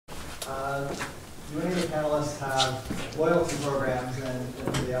do any of the panelists have loyalty programs, and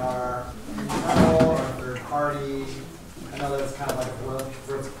if they are internal or third party? I know that's kind of like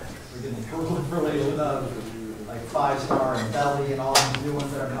we're getting proliferation of like 5-star and Belly and all these new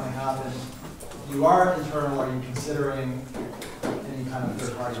ones that are coming up. And if you are internal, are you considering any kind of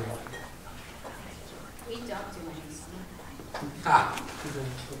third party help? We don't do any.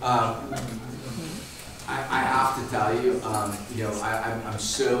 I have to tell you, you know, I'm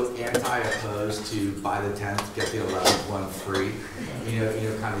so anti-opposed to buy the 10th, get the 11th one free, you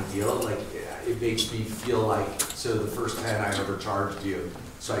know, kind of deal. Like, it makes me feel like, so the first 10 I overcharged you,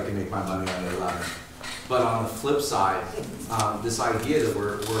 so I can make my money on the 11th. But on the flip side, this idea that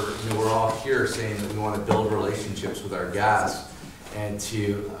we're all here saying that we want to build relationships with our guests, and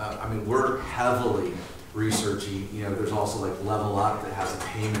to, I mean, we're heavily researching, you know, there's also like Level Up that has a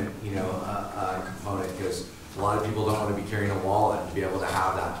payment, you know, component, because a lot of people don't want to be carrying a wallet to be able to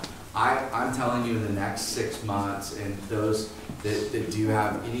have that. I'm telling you, in the next 6 months, and those that do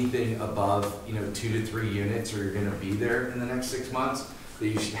have anything above, you know, 2 to 3 units, or you're going to be there in the next 6 months, that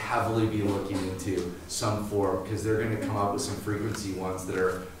you should heavily be looking into some form, because they're going to come up with some frequency ones that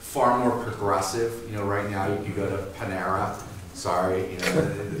are far more progressive. You know, right now you can go to Panera. Sorry, you know,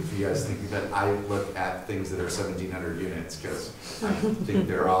 if you guys think that, I look at things that are 1,700 units because I think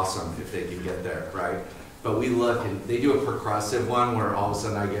they're awesome if they can get there, right? But we look, and they do a progressive one where all of a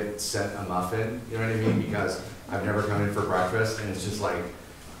sudden I get sent a muffin, you know what I mean? Because I've never come in for breakfast, and it's just like,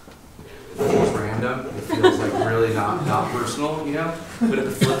 it feels random. It feels like really not personal, you know? But at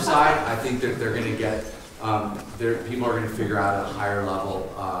the flip side, I think that they're going to get, people are going to figure out at a higher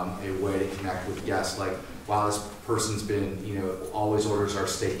level a way to connect with guests. Like, wow, this person's been, you know, always orders our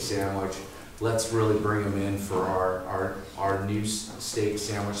steak sandwich. Let's really bring them in for our new steak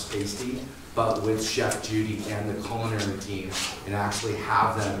sandwich tasting, but with Chef Judy and the culinary team, and actually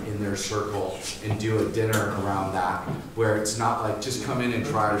have them in their circle and do a dinner around that, where it's not like just come in and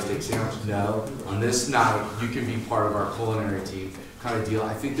try our steak sandwich. No, on this night you can be part of our culinary team kind of deal.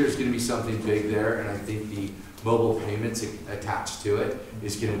 I think there's going to be something big there, and I think the mobile payments attached to it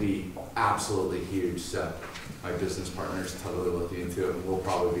is going to be absolutely huge. So my business partner is totally looking into it, and we'll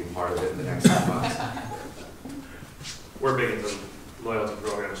probably be part of it in the next 6 months. We're big into loyalty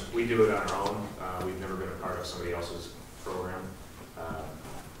programs. We do it on our own. We've never been a part of somebody else's program.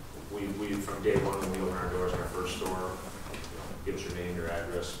 We from day one, when we open our doors in our first store, give us your name, your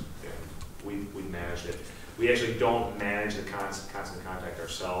address, and we managed it. We actually don't manage the constant contact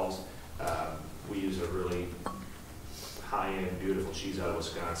ourselves. We use a really high-end, beautiful cheese out of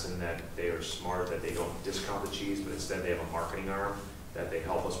Wisconsin that they are smart, that they don't discount the cheese, but instead they have a marketing arm that they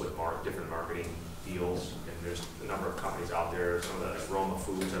help us with different marketing deals. And there's a number of companies out there, some of the like Roma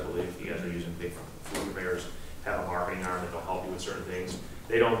Foods, I believe you guys are using, big food purveyors, have a marketing arm that will help you with certain things.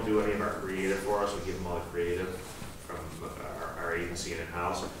 They don't do any of our creative for us. We give them all the creative from our agency and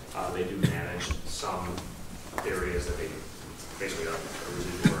in-house. They do manage some areas that they basically are a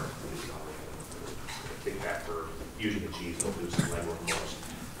residual or kickback for using the cheese. They'll do some legwork for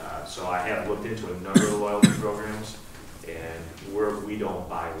us. So I have looked into a number of loyalty programs, and we don't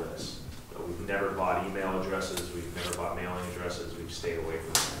buy lists. So we've never bought email addresses. We've never bought mailing addresses. We've stayed away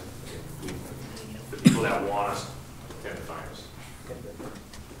from them. The people that want us tend to find us.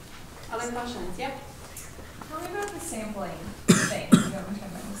 Other questions? Yep. Tell me about the sampling thing. You don't mind talking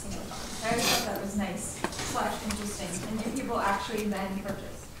about the sampling. I always thought that was nice / interesting. And do people actually then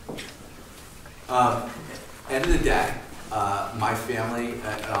purchase? End of the day, my family,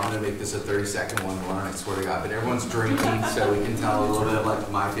 and I'm going to make this a 30-second one, Lauren, I swear to God, but everyone's drinking, so we can tell a little bit of like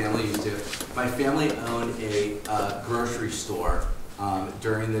my family used to. My family owned a grocery store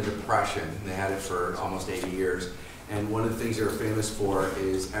during the Depression. They had it for almost 80 years. And one of the things they were famous for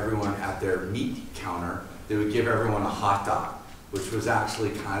is everyone at their meat counter, they would give everyone a hot dog, which was actually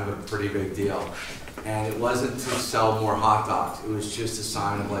kind of a pretty big deal. And it wasn't to sell more hot dogs. It was just a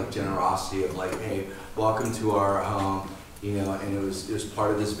sign of like generosity of like, hey, welcome to our home, you know, and it was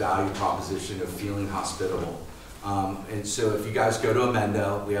part of this value proposition of feeling hospitable. And so if you guys go to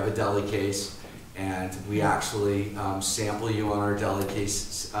Amendo, we have a deli case, and we actually sample you on our deli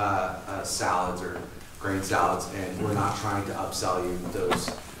case salads or grain salads, and we're not trying to upsell you those.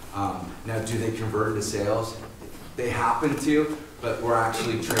 Now, do they convert into sales? They happen to, but we're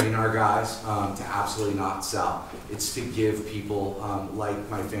actually training our guys to absolutely not sell. It's to give people, like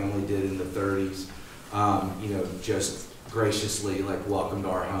my family did in the 30s, you know, just graciously, like, welcome to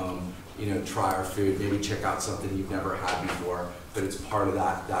our home, you know, try our food, maybe check out something you've never had before, but it's part of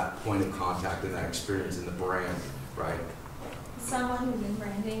that point of contact and that experience in the brand, right? Someone who's in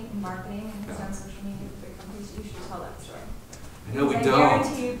branding and marketing and who's on social media for big companies, you should tell that story. No, we I don't.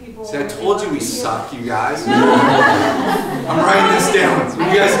 guarantee you people people. See, I really told you love we to hear. suck, you guys. I'm writing this down.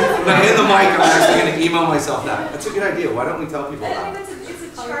 You guys, when I hand the mic, I'm actually going to email myself that. That's a good idea. Why don't we tell people I that? think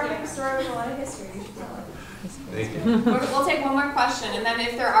it's a charming story with a lot of history. You should tell it. Thank you. We'll take one more question, and then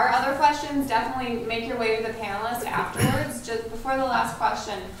if there are other questions, definitely make your way to the panelists afterwards. Just before the last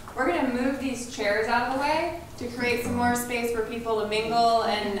question, we're going to move these chairs out of the way to create some more space for people to mingle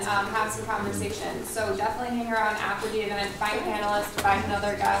and have some conversations. So definitely hang around after the event, find a panelist, find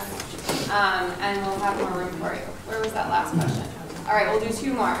another guest, and we'll have more room for you. Where was that last question? All right, we'll do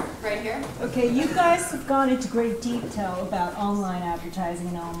two more right here. Okay, you guys have gone into great detail about online advertising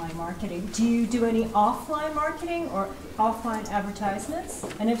and online marketing. Do you do any offline marketing or offline advertisements?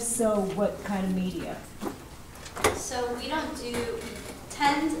 And if so, what kind of media? So we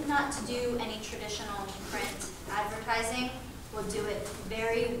tend not to do any traditional print advertising. We'll do it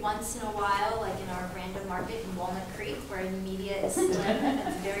very once in a while, like in our random market in Walnut Creek, where the media is slim and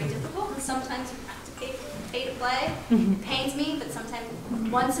it's very difficult. And sometimes you have to pay to play. It pains me, but sometimes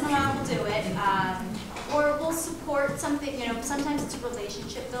once in a while we'll do it. Or we'll support something, sometimes it's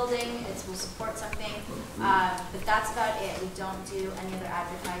relationship building, we'll support something, but that's about it. We don't do any other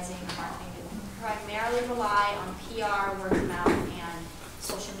advertising or marketing. We primarily rely on PR, word of mouth, and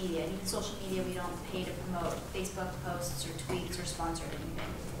social media. And even social media, we don't pay to promote Facebook posts or tweets or sponsored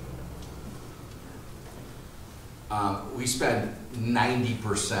anything. We spend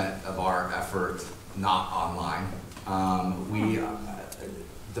 90% of our effort not online.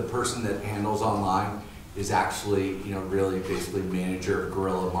 The person that handles online is actually, really basically manager of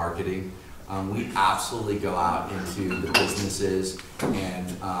guerrilla marketing. We absolutely go out into the businesses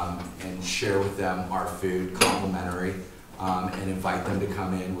and share with them our food, complimentary, and invite them to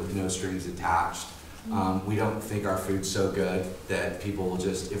come in with no strings attached. We don't think our food's so good that people will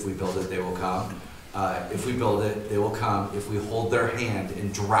just, if we build it, they will come. If we build it, they will come if we hold their hand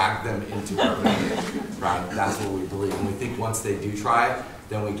and drag them into our menu, right? That's what we believe. And we think once they do try it,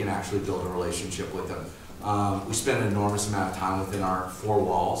 then we can actually build a relationship with them. We spend an enormous amount of time within our four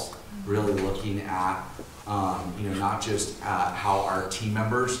walls, really looking at, not just how our team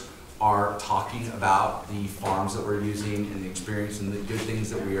members are talking about the farms that we're using and the experience and the good things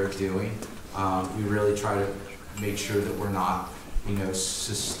that we are doing. We really try to make sure that we're not,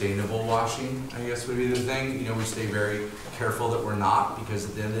 sustainable washing, I guess would be the thing. We stay very careful that we're not, because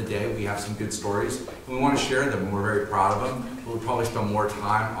at the end of the day, we have some good stories and we want to share them and we're very proud of them. But we probably spend more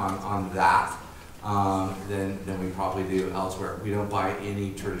time on that than we probably do elsewhere. We don't buy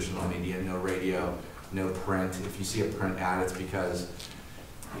any traditional media, no radio, no print. If you see a print ad, it's because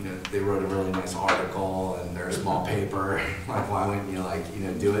they wrote a really nice article and they're a small paper. Like, why wouldn't you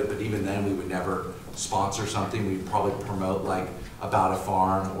do it? But even then, we would never sponsor something. We'd probably promote about a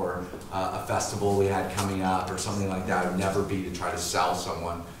farm or a festival we had coming up or something like that. It would never be to try to sell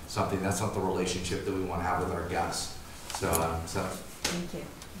someone something. That's not the relationship that we want to have with our guests. So Thank you.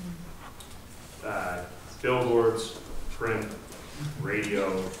 Billboards, print,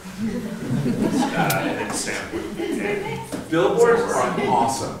 radio, and then sampling. And billboards are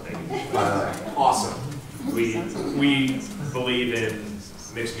awesome. Awesome. We believe in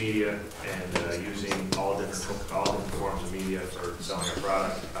mixed media and using all different forms of media for selling our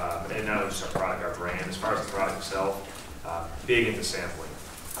product, and not just our product, our brand. As far as the product itself, big into sampling.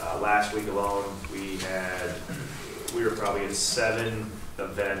 Last week alone, we were probably at 7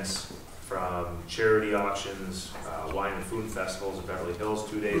 events, from charity auctions, wine and food festivals in Beverly Hills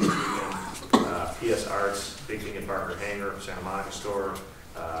 2 days this weekend, PS Arts, big thing at Barker Hangar, Santa Monica store.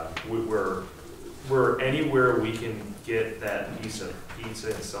 We're anywhere we can get that piece of pizza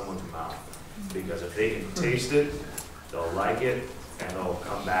in someone's mouth, because if they can taste it, they'll like it, and they'll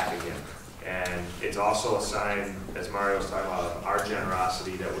come back again. And it's also a sign, as Mario was talking about, of our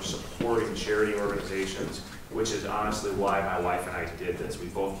generosity, that we're supporting charity organizations, which is honestly why my wife and I did this. We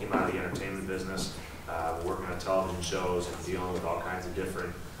both came out of the entertainment business, working on television shows and dealing with all kinds of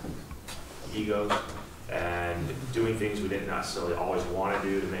different egos and doing things we didn't necessarily always want to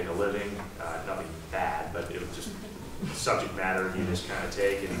do to make a living. Nothing bad, but it was just subject matter you just kind of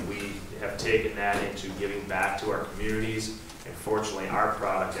take, and we have taken that into giving back to our communities. And fortunately, our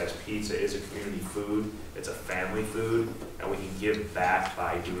product as pizza is a community food. It's a family food, and we can give back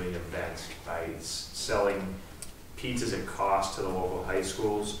by doing events, by selling pizzas at cost to the local high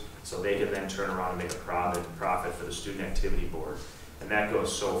schools, so they can then turn around and make a profit for the student activity board. And that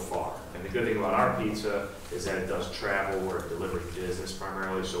goes so far. And the good thing about our pizza is that it does travel. We're a delivery business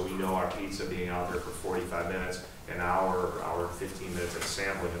primarily, so we know our pizza being out there for 45 minutes, an hour and 15 minutes at a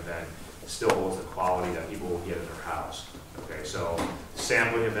sampling event still holds the quality that people will get in their house. Okay, so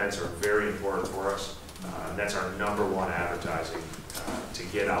sampling events are very important for us. That's our #1 advertising to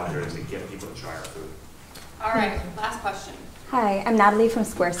get out there and to get people to try our food. All right, last question. Hi, I'm Natalie from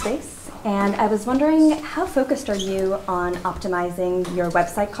Squarespace, and I was wondering how focused are you on optimizing your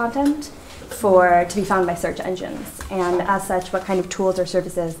website content to be found by search engines? And as such, what kind of tools or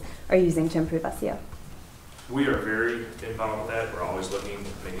services are you using to improve SEO? We are very involved with that. We're always looking,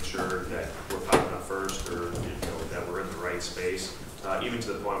 making sure that we're popping up first, or that we're in the right space. Even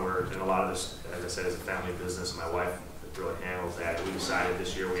to the point where, in a lot of this, as I said, is a family business. My wife really handles that. We decided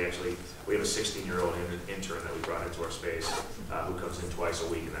this year we have a 16-year-old intern that we brought into our space who comes in twice a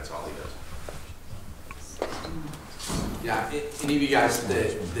week, and that's all he does. Yeah, any of you guys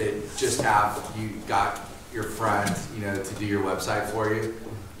that just got your friend, to do your website for you,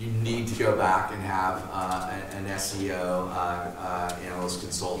 you need to go back and have an SEO analyst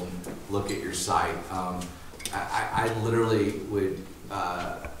consultant look at your site. I literally would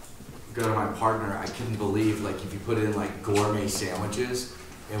go to my partner. I couldn't believe, like, if you put in like gourmet sandwiches,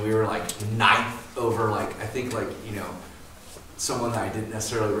 and we were like 9th over, like, I think, like, someone that I didn't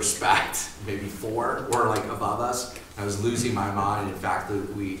necessarily respect, maybe 4 were like above us. I was losing my mind. In fact,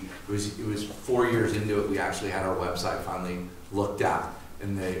 it was 4 years into it, we actually had our website finally looked at,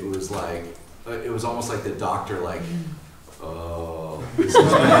 and it was like, it was almost like the doctor, like, oh, this is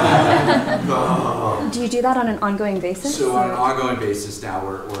bad. Oh. Do you do that on an ongoing basis? So on an ongoing basis now,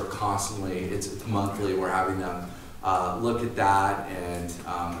 we're constantly, it's monthly, we're having them look at that, and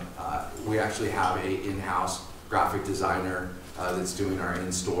we actually have a in-house graphic designer that's doing our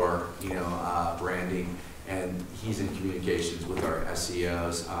in-store, branding, and he's in communications with our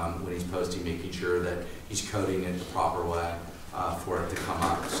SEOs when he's posting, making sure that he's coding it the proper way for it to come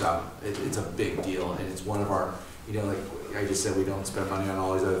up. So it's a big deal, and it's one of our, like I just said, we don't spend money on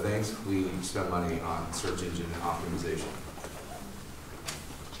all these other things. We spend money on search engine optimization.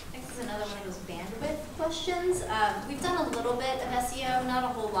 Next is another one of those bandwidth questions. We've done a little bit of SEO, not a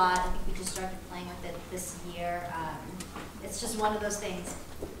whole lot. I think we just started playing with it this year. It's just one of those things.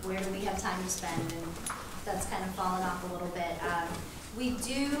 Where do we have time to spend? And that's kind of fallen off a little bit. We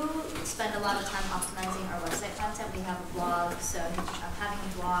do spend a lot of time optimizing our website content. We have a blog, so having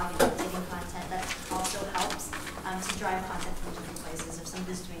a blog and updating content, that also helps to drive content from different places. If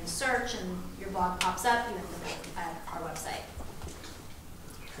somebody's doing a search and your blog pops up, you have to look at our website.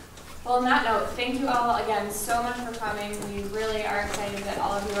 Well, on that note, thank you all again so much for coming. We really are excited that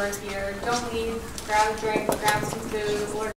all of you are here. Don't leave, grab a drink, grab some food, order